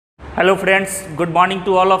Hello friends, good morning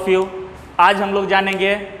to all of you. आज हम लोग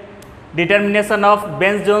जानेंगे determination of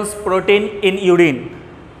Benz Jones protein in urine.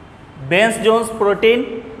 Benz Jones protein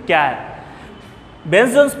क्या है?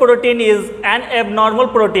 बेंस Jones protein is an abnormal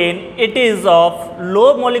protein. It is of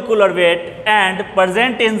low molecular weight and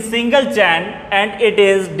present in single chain and it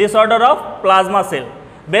is disorder of plasma cell.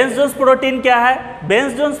 Benz Jones protein क्या है?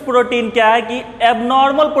 बेंस Jones protein क्या है कि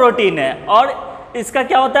abnormal protein है और इसका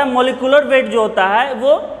क्या होता है, मोलिकुलर वेट जो होता है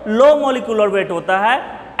वो लो मोलिकुलर वेट होता है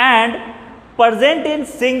एंड प्रेजेंट इन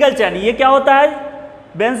सिंगल चैन। ये क्या होता है,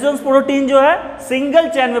 बेंस जोन्स प्रोटीन जो है सिंगल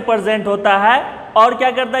चैन में प्रेजेंट होता है और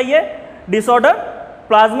क्या करता है, ये डिसऑर्डर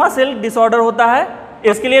प्लाज्मा सेल डिसऑर्डर होता है।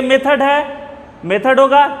 इसके लिए मेथड है, मेथड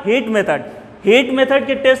होगा हीट मेथड। हीट मेथड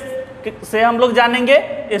के टेस्ट से हम लोग जानेंगे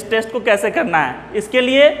इस टेस्ट को कैसे करना है। इसके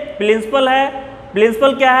लिए प्रिंसिपल है,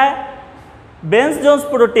 प्रिंसिपल क्या है, Bence Jones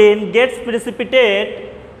protein gets precipitate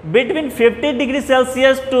between 50 degrees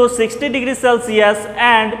Celsius to 60 degrees Celsius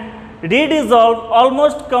and redissolve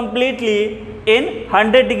almost completely in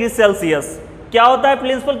 100 degrees Celsius। क्या होता है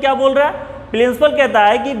प्रिंसिपल, क्या बोल रहा है? प्रिंसिपल कहता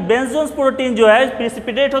है कि Bence Jones प्रोटीन जो है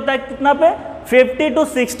प्रिसिपिटेट होता है कितना पे, 50 to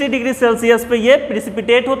 60 डिग्री सेल्सियस पे ये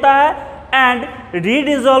प्रिसिपिटेट होता है एंड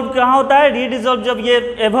रीडिजॉल्व कहाँ होता है, रीडिजॉल्व जब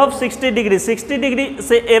ये एबव 60 डिग्री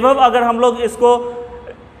से एबव अगर हम लोग इसको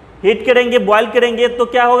हीट करेंगे, बॉयल करेंगे तो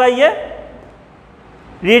क्या होगा, ये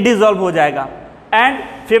रीडिजॉल्व हो जाएगा एंड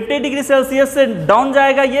 50 डिग्री सेल्सियस से डाउन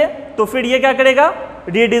जाएगा ये, तो फिर ये क्या करेगा,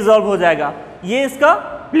 रीडिजॉल्व हो जाएगा। ये इसका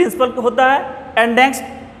प्रिंसिपल होता है। एंड नेक्स्ट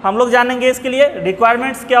हम लोग जानेंगे इसके लिए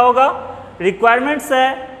रिक्वायरमेंट्स क्या होगा। रिक्वायरमेंट्स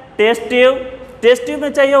है टेस्ट ट्यूब, टेस्ट ट्यूब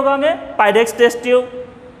में चाहिए होगा हमें Pyrex test tube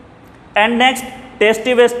and next test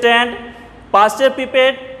tube stand, pasture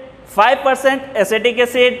pipette, 5% acetic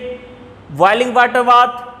acid, boiling water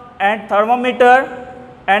bath and thermometer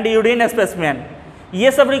and urine specimen.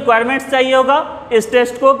 ये सब रिक्वायरमेंट्स चाहिए होगा इस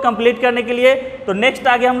टेस्ट को कंप्लीट करने के लिए। तो नेक्स्ट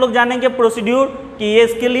आगे हम लोग जानेंगे प्रोसीड्यूर कि ये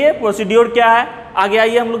इसके लिए प्रोसीड्यूर क्या है। आगे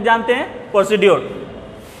आइए हम लोग जानते हैं प्रोसीड्यूर।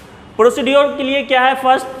 प्रोसीड्यूर के लिए क्या है,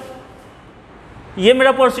 फर्स्ट ये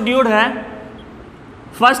मेरा प्रोसीड्यूर है।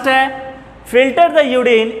 फर्स्ट है filter the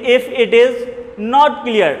urine if it is not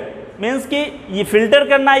clear, means कि ये फिल्टर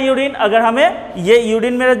करना है यूरिन। अगर हमें ये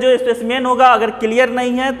यूरिन मेरा जो स्पेसिमेन होगा अगर क्लियर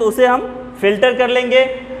नहीं है तो उसे हम फिल्टर कर लेंगे।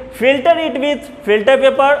 Filter it with filter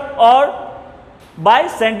paper और bye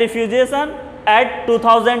centrifugation eight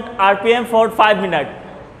 2000 RPM for 5 minute.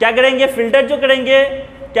 क्या करेंगे, फिल्टर जो करेंगे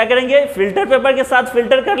क्या करेंगे, फिल्टर पेपर के साथ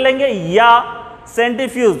फिल्टर कर लेंगे या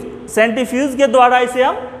सेंट्रीफ्यूज के द्वारा इसे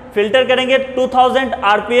हम फिल्टर करेंगे 2000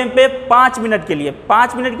 RPM पे 5 मिनट के लिए।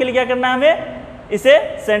 5 मिनट के लिए क्या करना है, हमें इसे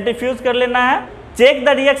सेंट्रीफ्यूज कर लेना है। Check the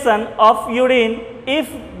reaction of urine if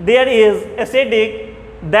there is acidic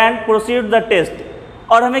then proceed the test.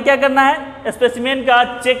 और हमें क्या करना है, स्पेसिमेन का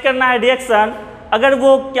चेक करना है रिएक्शन। अगर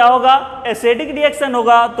वो क्या होगा, एसिडिक रिएक्शन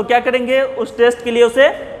होगा तो क्या करेंगे, उस टेस्ट के लिए उसे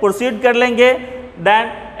प्रोसीड कर लेंगे।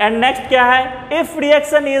 देन एंड नेक्स्ट क्या है, if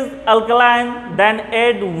reaction is alkaline then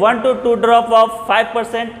add 1 to 2 drop of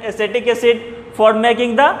 5% acetic acid for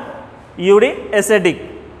making the urine acidic.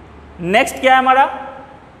 Next क्या है हमारा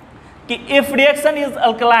कि इफ रिएक्शन इज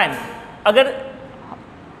अल्कलाइन, अगर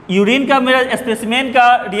यूरिन का मेरा स्पेसिमेन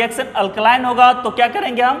का रिएक्शन अल्कलाइन होगा तो क्या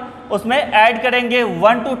करेंगे, हम उसमें ऐड करेंगे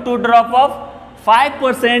 1 to 2 drop of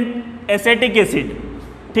 5% acetic acid,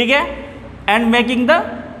 ठीक है, and making the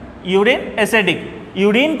urine acidic.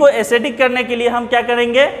 Urine को एसिडिक करने के लिए हम क्या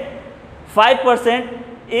करेंगे, 5%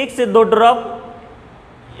 1 से 2 ड्रॉप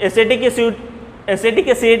एसिटिक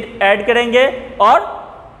एसिड ऐड करेंगे और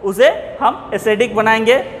उसे हम एसिडिक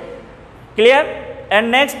बनाएंगे। Clear?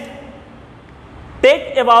 And next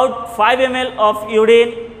take about 5 ml of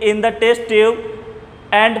urine in the test tube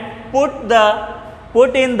and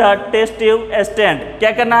put in the test tube stand.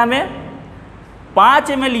 क्या करना है, हमें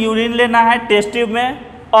 5 ml यूरिन लेना है टेस्ट ट्यूब में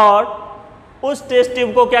और उस टेस्ट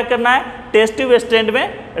ट्यूब को क्या करना है, टेस्ट ट्यूब स्टैंड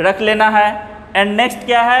में रख लेना है। एंड नेक्स्ट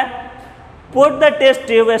क्या है, put the test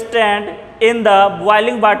tube stand in the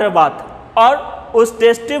boiling water bath. और उस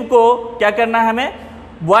टेस्ट ट्यूब को क्या करना है, हमें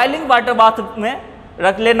बॉइलिंग वाटर बाथ में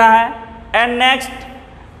रख लेना है। And next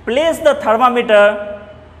place the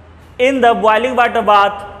thermometer in the boiling water bath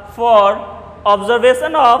for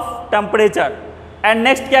observation of temperature. And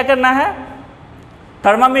next क्या करना है,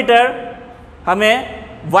 थर्मामीटर हमें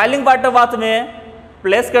बॉइलिंग वाटर बाथ में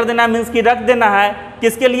प्लेस कर देना है, मीन्स कि रख देना है।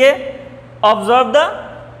 किसके लिए, observe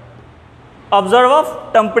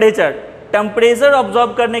of temperature. Temperature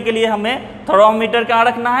observe करने के लिए हमें थर्मामीटर कहाँ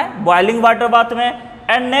रखना है, बॉइलिंग वाटर बाथ में।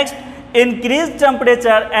 And next increase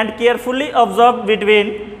temperature and carefully observe between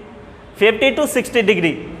 50 to 60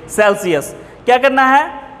 degree Celsius. क्या करना है,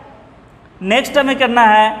 नेक्स्ट हमें करना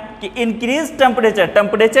है कि इंक्रीज टेम्परेचर,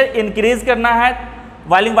 टेम्परेचर इंक्रीज करना है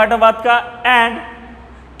बॉइलिंग वाटर बाथ का, एंड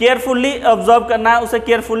केयरफुली ऑब्जर्व करना है, उसे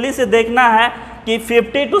केयरफुली से देखना है कि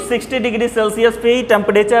 50 to 60 डिग्री सेल्सियस पे ही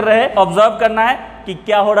टेम्परेचर रहे, ऑब्जर्व करना है कि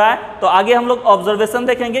क्या हो रहा है। तो आगे हम लोग ऑब्जर्वेशन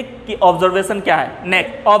देखेंगे कि ऑब्जर्वेशन क्या है।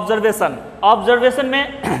 नेक्स्ट ऑब्जर्वेशन, ऑब्जर्वेशन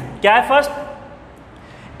में क्या है,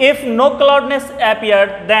 first if no cloudiness appear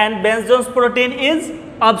then Benz Jones protein is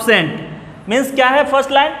absent. Means क्या है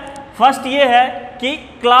फर्स्ट लाइन, फर्स्ट ये है कि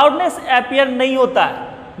क्लाउडनेस अपीयर नहीं होता है,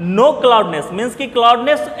 नो क्लाउडनेस मीन्स कि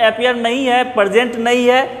क्लाउडनेस अपीयर नहीं है, प्रेजेंट नहीं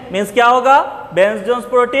है, मीन्स क्या होगा, बेंज जोन्स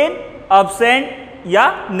प्रोटीन एब्सेंट या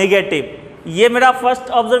नेगेटिव। ये मेरा फर्स्ट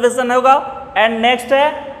ऑब्जर्वेशन होगा। एंड नेक्स्ट है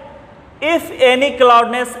if any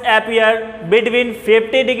cloudiness appear between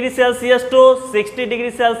 50 degree Celsius to 60 degree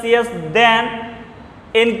Celsius then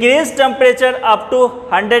increase temperature up to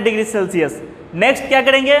 100 degree Celsius. Next क्या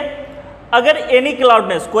करेंगे, अगर एनी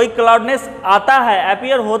क्लाउडनेस, कोई क्लाउडनेस आता है,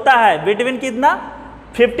 अपीयर होता है बिटवीन कितना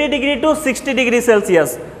 50 डिग्री टू 60 डिग्री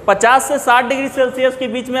सेल्सियस, 50 से 60 डिग्री सेल्सियस के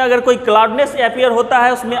बीच में अगर कोई क्लाउडनेस अपीयर होता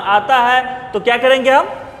है, उसमें आता है, तो क्या करेंगे हम,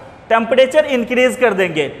 टेम्परेचर इंक्रीज कर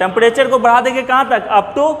देंगे, टेम्परेचर को बढ़ा देंगे कहाँ तक,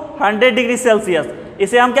 अप टू 100 डिग्री सेल्सियस।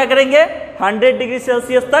 इसे हम क्या करेंगे, 100 डिग्री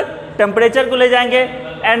सेल्सियस तक टेम्परेचर को ले जाएंगे।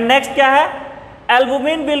 एंड नेक्स्ट क्या है,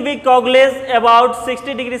 albumin will be कोगुलेज about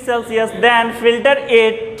 60 degree Celsius, then filter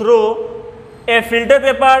it through a filter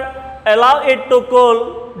paper, allow it to cool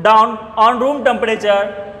down on room temperature.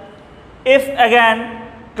 If again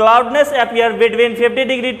cloudness appear between 50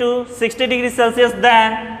 degree to 60 degree Celsius,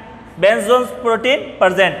 then Bence Jones protein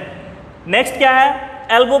present. Next क्या है,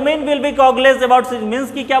 albumin will be coagulate about,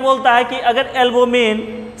 means कि क्या बोलता है कि अगर albumin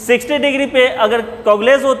 60 degree पे अगर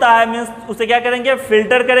कोगुलेज होता है, मीन्स उसे क्या करेंगे,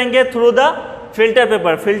 फिल्टर करेंगे through the filter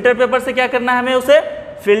paper. Filter paper से क्या करना है, हमें उसे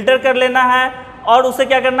फिल्टर कर लेना है और उसे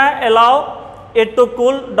क्या करना है, allow it to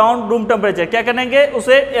cool down room temperature. क्या करेंगे,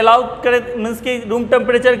 उसे अलाउ करें, मीन्स कि रूम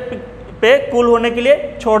टेम्परेचर पे कूल होने के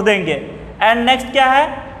लिए छोड़ देंगे। एंड नेक्स्ट क्या है,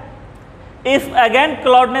 if again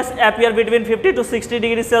cloudiness appear between 50 to 60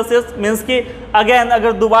 degree Celsius, means कि अगेन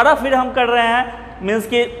अगर दोबारा फिर हम कर रहे हैं, मीन्स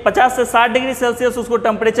कि 50 से 60 डिग्री सेल्सियस उसको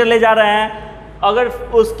टेम्परेचर ले जा रहे हैं, अगर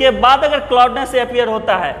उसके बाद अगर क्लाउडनेस अपीयर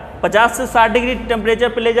होता है, 50 से 60 डिग्री टेम्परेचर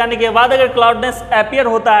पे ले जाने के बाद अगर क्लाउडनेस अपीयर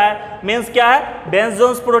होता है, मीन्स क्या है, बेंज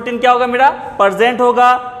जोन्स प्रोटीन क्या होगा, मेरा प्रेजेंट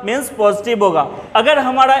होगा, मीन्स पॉजिटिव होगा। अगर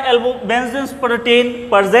हमारा बेंज जोन्स प्रोटीन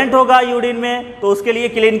प्रेजेंट होगा यूरिन में, तो उसके लिए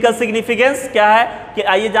क्लिनिकल सिग्निफिकेंस क्या है, कि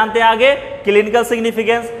आइए जानते हैं आगे clinical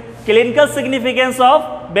significance. Clinical significance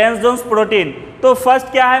of Benz Jones protein, तो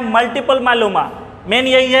फर्स्ट क्या है, मल्टीपल माइलोमा, मेन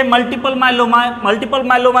यही है मल्टीपल माइलोमा। मल्टीपल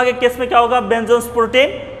माइलोमा के केस में क्या होगा, बेंज जोन्स प्रोटीन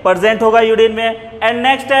प्रेजेंट होगा यूरिन में। एंड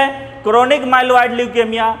नेक्स्ट है chronic myeloid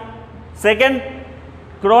leukaemia, second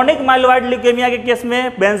chronic myeloid leukaemia के केस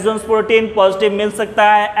में बेंज जोन्स प्रोटीन पॉजिटिव मिल सकता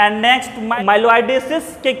है। एंड नेक्स्ट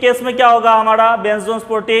माइलोइडिसिस के केस में क्या होगा, हमारा बेंज जोन्स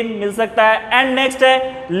प्रोटीन मिल सकता है। एंड नेक्स्ट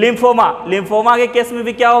है लिम्फोमा, लिम्फोमा के केस में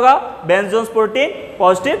भी क्या होगा, बेंज जोन्स प्रोटीन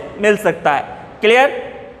पॉजिटिव मिल सकता है। Clear?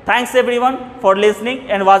 Thanks everyone for listening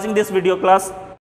and watching this video class.